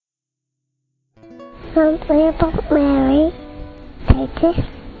Something about Mary,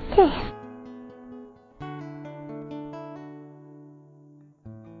 Totus2us.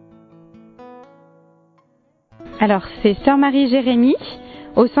 Alors, c'est sœur Marie-Jérémie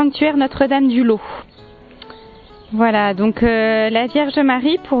au sanctuaire Notre-Dame du Laus. Voilà, donc la Vierge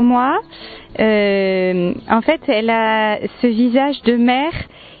Marie, pour moi, en fait, elle a ce visage de mère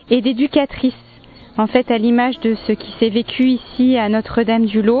et d'éducatrice. En fait, à l'image de ce qui s'est vécu ici à Notre-Dame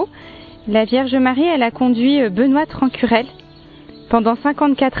du Laus, la Vierge Marie, elle a conduit Benoît Trancurel pendant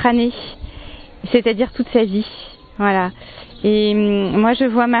 54 années, c'est-à-dire toute sa vie. Voilà. Et moi, je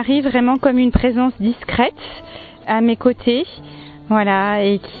vois Marie vraiment comme une présence discrète à mes côtés, voilà,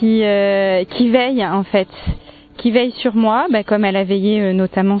 et qui veille en fait, qui veille sur moi, comme elle a veillé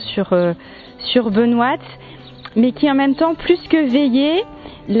notamment sur Benoît, mais qui en même temps, plus que veiller,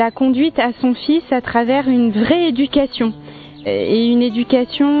 l'a conduite à son fils à travers une vraie éducation, et une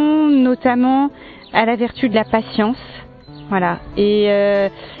éducation notamment à la vertu de la patience, voilà. Et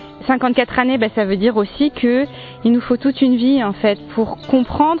 54 années, ça veut dire aussi que il nous faut toute une vie en fait pour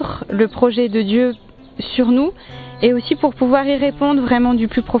comprendre le projet de Dieu sur nous et aussi pour pouvoir y répondre vraiment du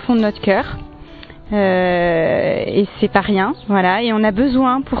plus profond de notre cœur. Et c'est pas rien, voilà. Et on a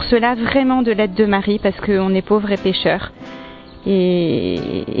besoin pour cela vraiment de l'aide de Marie parce qu'on est pauvres et pécheurs.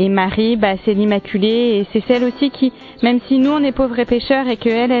 Et Marie, c'est l'Immaculée et c'est celle aussi qui, même si nous on est pauvres et pécheurs et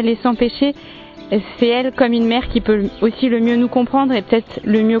qu'elle est sans péché, c'est elle comme une mère qui peut aussi le mieux nous comprendre et peut-être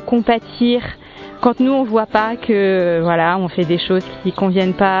le mieux compatir quand nous on voit pas que voilà on fait des choses qui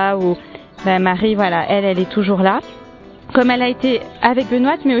conviennent pas ou Marie voilà elle est toujours là comme elle a été avec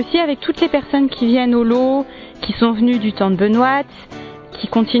Benoît mais aussi avec toutes les personnes qui viennent au lot, qui sont venues du temps de Benoît, qui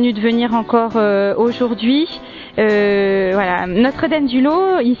continuent de venir encore aujourd'hui. Voilà, Notre-Dame du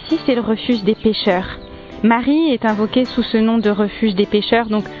Laus ici c'est le refuge des pécheurs. Marie est invoquée sous ce nom de refuge des pécheurs,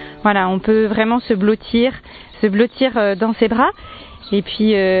 donc voilà, on peut vraiment se blottir dans ses bras. Et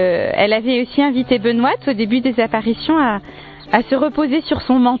puis, elle avait aussi invité Benoît au début des apparitions à se reposer sur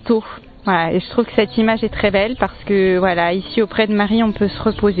son manteau. Voilà, et je trouve que cette image est très belle parce que voilà, ici auprès de Marie, on peut se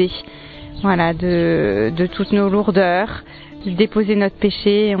reposer, voilà, de toutes nos lourdeurs, déposer notre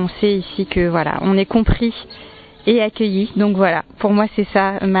péché. Et on sait ici que voilà, on est compris et accueilli. Donc voilà, pour moi c'est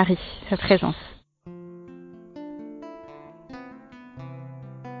ça, Marie, sa présence.